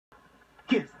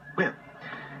Yes, well,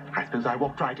 I suppose I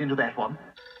walked right into that one.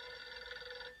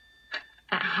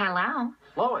 Hello?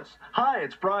 Lois. Hi,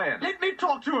 it's Brian. Let me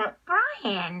talk to her.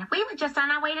 Brian, we were just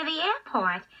on our way to the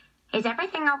airport. Is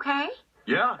everything okay?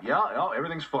 Yeah,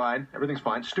 everything's fine. Everything's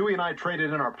fine. Stewie and I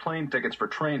traded in our plane tickets for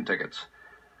train tickets.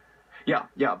 Yeah,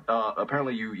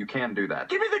 apparently you can do that.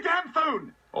 Give me the damn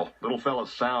phone. Oh, little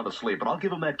fella's sound asleep, but I'll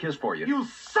give him that kiss for you. You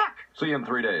suck. See you in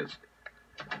 3 days.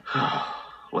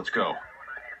 Let's go.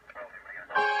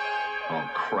 Oh,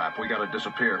 crap, we gotta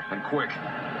disappear, and quick.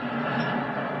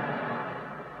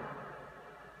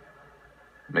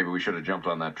 Maybe we should have jumped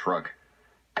on that truck.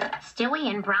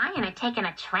 Stewie and Brian are taking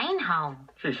a train home.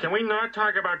 Gee, can we not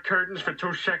talk about curtains for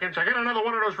 2 seconds? I got another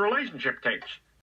one of those relationship tapes.